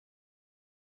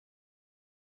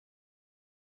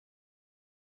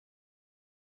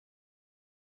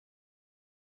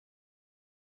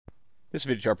This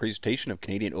video is our presentation of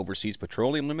Canadian Overseas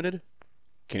Petroleum Limited.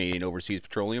 Canadian Overseas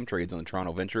Petroleum trades on the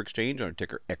Toronto Venture Exchange under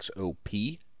ticker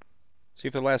XOP. See, for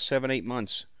the last 7-8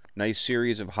 months, nice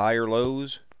series of higher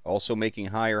lows, also making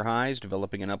higher highs,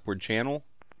 developing an upward channel.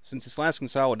 Since its last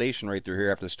consolidation right through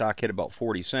here after the stock hit about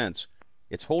 40 cents,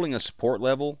 it's holding a support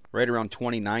level right around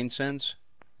 29 cents,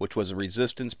 which was a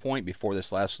resistance point before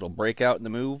this last little breakout in the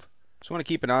move. So I want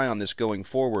to keep an eye on this going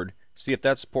forward, see if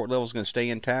that support level is going to stay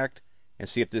intact, and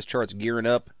see if this chart's gearing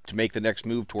up to make the next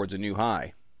move towards a new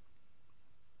high.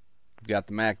 We've got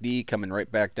the MACD coming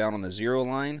right back down on the zero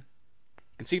line.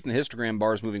 You can see from the histogram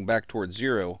bars moving back towards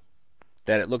zero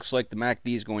that it looks like the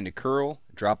MACD is going to curl,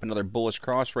 drop another bullish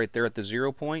cross right there at the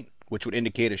 0 point, which would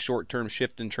indicate a short-term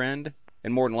shift in trend,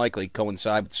 and more than likely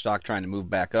coincide with the stock trying to move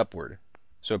back upward.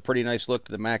 So a pretty nice look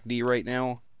to the MACD right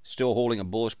now, still holding a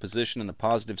bullish position on the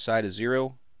positive side of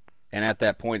zero, and at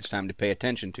that point it's time to pay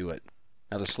attention to it.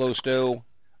 Now the slow stow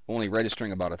only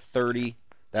registering about a 30.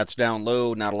 That's down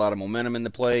low, not a lot of momentum in the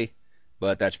play,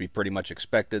 but that should be pretty much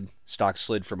expected. Stock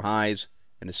slid from highs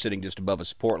and is sitting just above a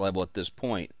support level at this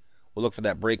point. We'll look for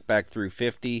that break back through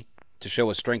 50 to show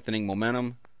a strengthening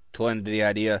momentum to lend to the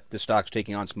idea the stock's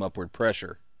taking on some upward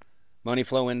pressure. Money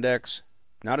flow index,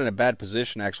 not in a bad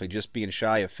position actually, just being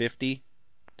shy of 50.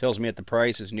 Tells me that the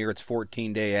price is near its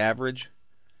 14-day average,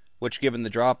 which given the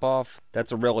drop off,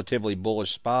 that's a relatively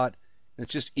bullish spot.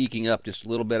 It's just eking up just a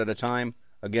little bit at a time.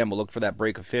 Again, we'll look for that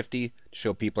break of 50 to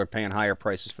show people are paying higher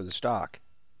prices for the stock.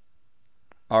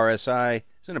 RSI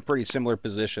is in a pretty similar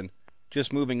position,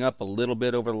 just moving up a little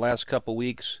bit over the last couple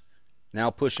weeks,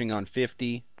 now pushing on 50.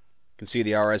 You can see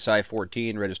the RSI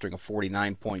 14 registering a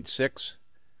 49.6,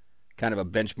 kind of a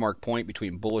benchmark point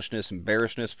between bullishness and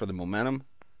bearishness for the momentum.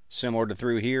 Similar to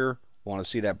through here, we want to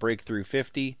see that break through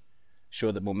 50,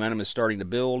 show that momentum is starting to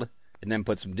build, and then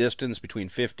put some distance between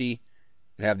 50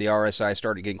 and have the RSI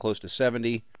start getting close to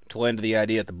 70 to lend to the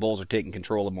idea that the bulls are taking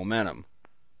control of momentum.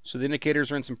 So the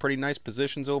indicators are in some pretty nice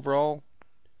positions overall.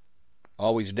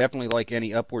 Always definitely like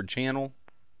any upward channel.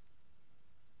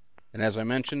 And as I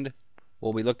mentioned,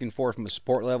 what we'll be looking for from a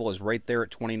support level is right there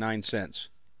at 29 cents.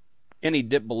 Any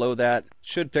dip below that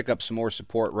should pick up some more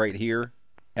support right here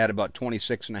at about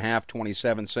 26.5,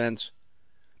 27 cents.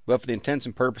 But for the intents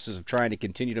and purposes of trying to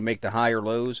continue to make the higher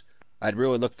lows, I'd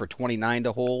really look for 29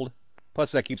 to hold.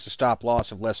 Plus that keeps the stop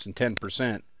loss of less than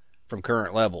 10% from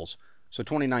current levels. So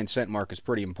 29-cent mark is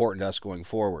pretty important to us going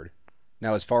forward.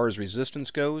 Now as far as resistance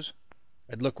goes,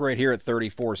 I'd look right here at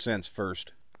 34 cents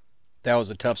first. That was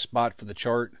a tough spot for the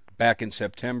chart back in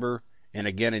September and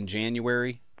again in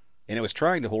January. And it was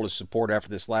trying to hold its support after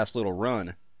this last little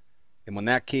run. And when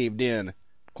that caved in,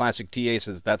 Classic TA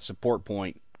says that support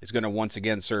point is going to once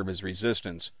again serve as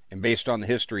resistance. And based on the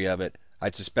history of it,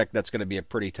 I'd suspect that's going to be a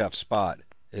pretty tough spot.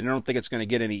 And I don't think it's going to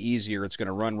get any easier. It's going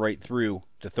to run right through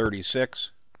to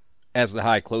 36 as the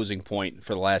high closing point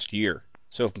for the last year.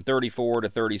 So from 34 to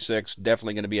 36,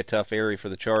 definitely going to be a tough area for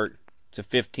the chart. It's a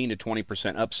 15 to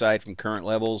 20% upside from current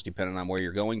levels, depending on where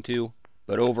you're going to.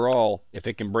 But overall, if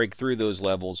it can break through those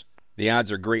levels, the odds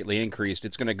are greatly increased.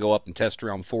 It's going to go up and test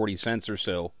around 40 cents or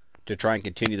so to try and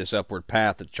continue this upward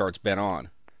path that the chart's been on.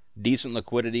 Decent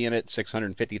liquidity in it,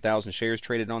 650,000 shares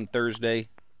traded on Thursday.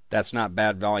 That's not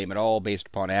bad volume at all based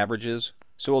upon averages.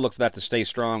 So we'll look for that to stay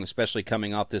strong, especially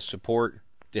coming off this support,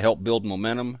 to help build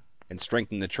momentum and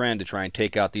strengthen the trend to try and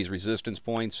take out these resistance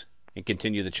points and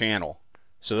continue the channel.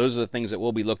 So those are the things that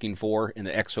we'll be looking for in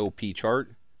the XOP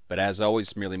chart. But as always,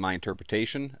 it's merely my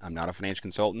interpretation. I'm not a financial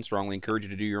consultant. Strongly encourage you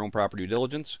to do your own proper due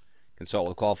diligence. Consult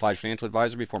with a qualified financial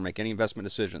advisor before making any investment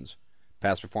decisions.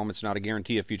 Past performance is not a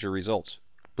guarantee of future results.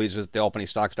 Please visit the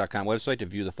allpennystocks.com website to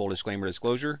view the full disclaimer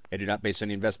disclosure, and do not base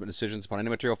any investment decisions upon any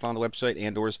material found on the website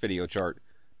and/or this video chart.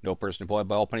 No person employed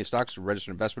by All Penny Stocks is a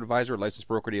registered investment advisor or licensed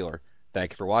broker-dealer.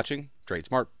 Thank you for watching. Trade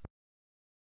smart.